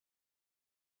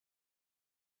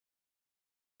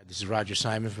This is Roger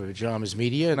Simon for Pajamas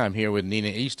Media, and I'm here with Nina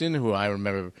Easton, who I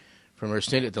remember from her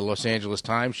stint at the Los Angeles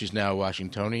Times. She's now a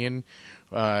Washingtonian.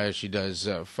 She does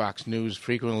Fox News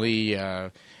frequently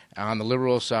on the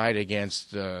liberal side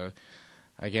against the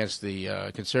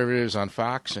conservatives on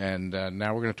Fox, and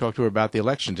now we're going to talk to her about the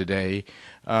election today.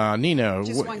 Nina,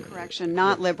 just one correction,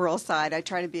 not liberal side. I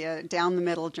try to be a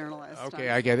down-the-middle journalist. Okay,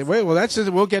 I get it. Well,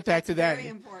 we'll get back to that. Very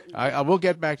important. I will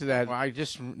get back to that. I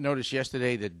just noticed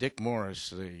yesterday that Dick Morris,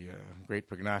 the great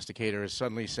prognosticator, is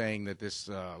suddenly saying that this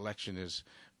election is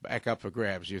back up for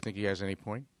grabs. Do you think he has any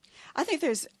point? I think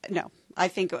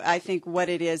I think what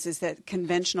it is that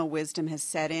conventional wisdom has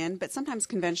set in, but sometimes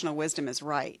conventional wisdom is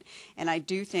right. And I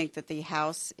do think that the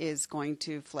House is going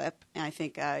to flip. And I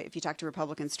think if you talk to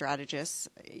Republican strategists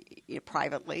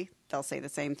privately, they'll say the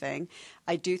same thing.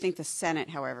 I do think the Senate,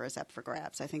 however, is up for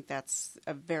grabs. I think that's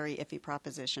a very iffy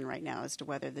proposition right now as to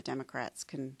whether the Democrats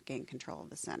can gain control of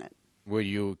the Senate. Will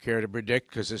you care to predict,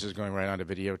 because this is going right on to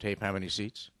videotape, how many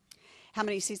seats? How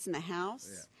many seats in the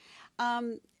House?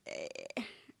 Yeah.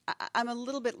 I'm a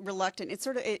little bit reluctant.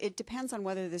 It depends on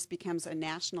whether this becomes a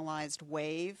nationalized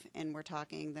wave, and we're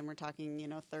talking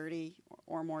 30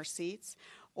 or more seats,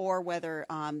 or whether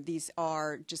these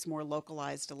are just more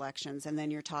localized elections. And then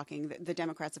you're talking the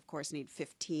Democrats, of course, need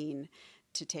 15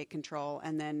 to take control.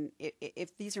 And then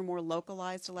if these are more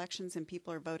localized elections and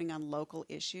people are voting on local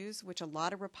issues, which a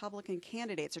lot of Republican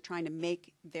candidates are trying to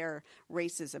make their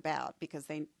races about, because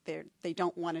they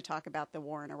don't want to talk about the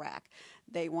war in Iraq.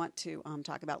 They want to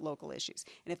talk about local issues.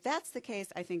 And if that's the case,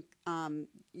 I think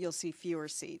you'll see fewer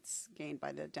seats gained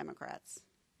by the Democrats.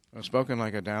 Well, spoken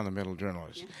like a down-the-middle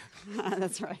journalist. Yeah.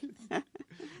 That's right.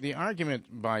 The argument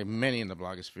by many in the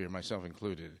blogosphere, myself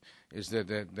included, is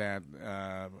that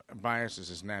bias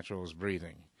is as natural as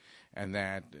breathing, and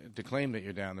that to claim that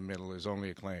you're down the middle is only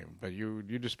a claim. But you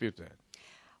dispute that.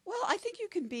 Well, I think you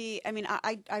can be. I mean,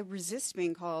 I resist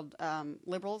being called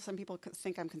liberal. Some people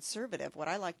think I'm conservative. What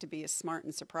I like to be is smart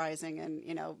and surprising,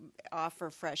 and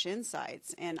offer fresh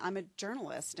insights. And I'm a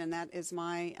journalist, and that is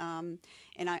my.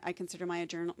 And I consider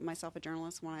myself a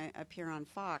journalist when I appear on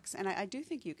Fox. And I do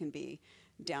think you can be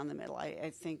down the middle.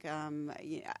 I think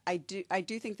I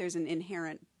do think there's an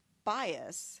inherent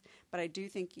bias, but I do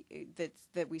think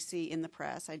that we see in the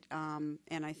press,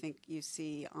 and I think you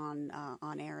see on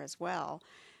air as well.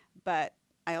 But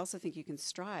I also think you can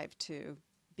strive to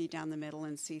be down the middle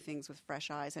and see things with fresh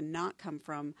eyes and not come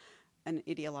from an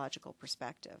ideological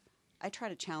perspective. I try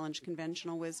to challenge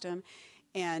conventional wisdom.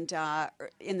 And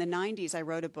in the 90s, I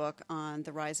wrote a book on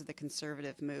the rise of the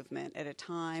conservative movement at a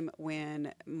time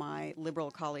when my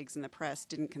liberal colleagues in the press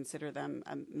didn't consider them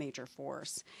a major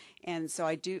force. And so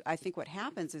I think what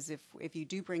happens is if you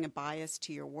do bring a bias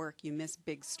to your work, you miss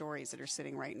big stories that are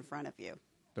sitting right in front of you.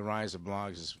 The rise of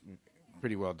blogs is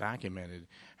pretty well documented.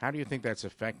 How do you think that's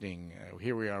affecting?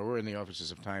 Here we are. We're in the offices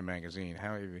of Time Magazine.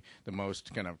 How the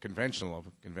most kind of conventional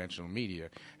media?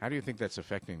 How do you think that's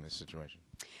affecting this situation?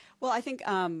 Well, I think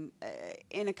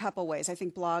in a couple ways. I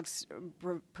think blogs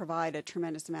provide a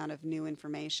tremendous amount of new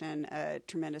information, a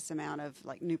tremendous amount of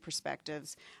new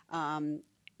perspectives.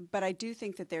 But I do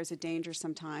think that there's a danger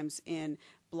sometimes in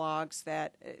blogs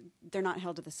that they're not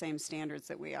held to the same standards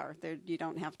that we are. You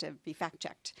don't have to be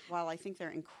fact-checked. While I think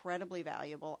they're incredibly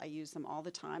valuable, I use them all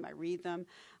the time. I read them.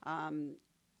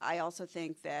 I also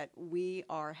think that we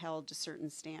are held to certain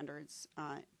standards,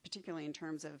 particularly in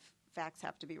terms of facts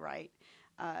have to be right,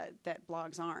 that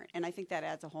blogs aren't. And I think that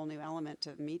adds a whole new element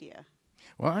to the media.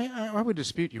 Well, I would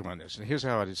dispute you on this, and here's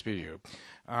how I dispute you.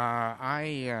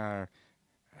 I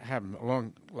have a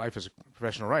long life as a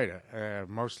professional writer,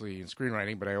 mostly in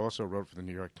screenwriting, but I also wrote for the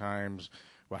New York Times,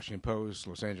 Washington Post,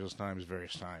 Los Angeles Times,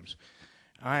 various times.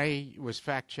 I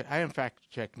am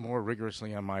fact-checked more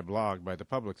rigorously on my blog by the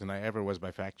public than I ever was by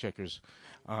fact-checkers,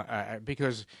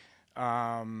 because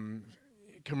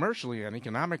commercially and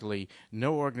economically,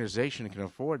 no organization can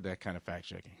afford that kind of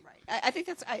fact-checking. Right. I think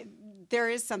there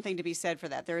is something to be said for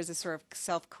that. There is a sort of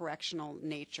self-correctional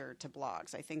nature to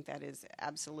blogs. I think that is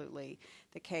absolutely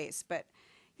the case. But,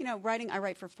 I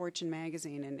write for Fortune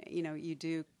magazine, and, you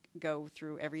do go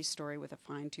through every story with a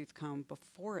fine-tooth comb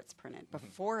before it's printed,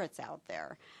 before it's out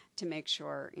there, to make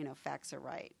sure, facts are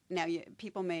right. Now,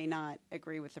 people may not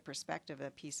agree with the perspective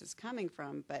a piece is coming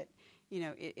from, but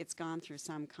it's gone through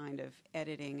some kind of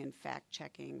editing and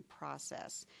fact-checking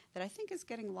process that I think is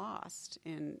getting lost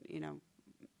in,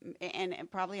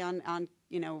 and probably on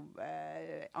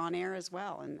air as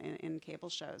well, in cable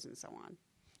shows and so on.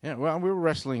 Yeah, well, we're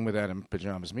wrestling with that in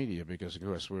Pajamas Media because, of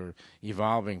course, we're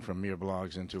evolving from mere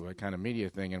blogs into a kind of media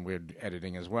thing, and we're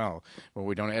editing as well. Well,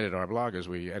 we don't edit our bloggers;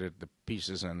 we edit the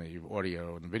pieces and the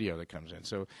audio and the video that comes in.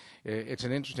 So it's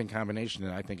an interesting combination,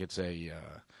 and I think it's a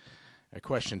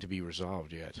question to be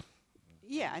resolved yet.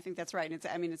 Yeah, I think that's right.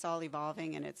 And it's all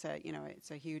evolving, and it's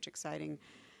a huge, exciting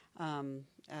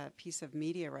piece of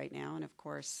media right now. And of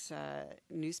course,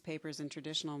 newspapers and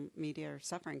traditional media are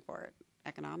suffering for it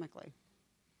economically.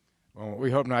 Well,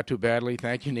 we hope not too badly.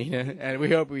 Thank you, Nina. And we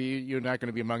hope you're not going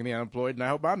to be among the unemployed, and I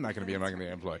hope I'm not going to be among the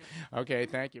unemployed. Okay,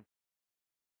 thank you.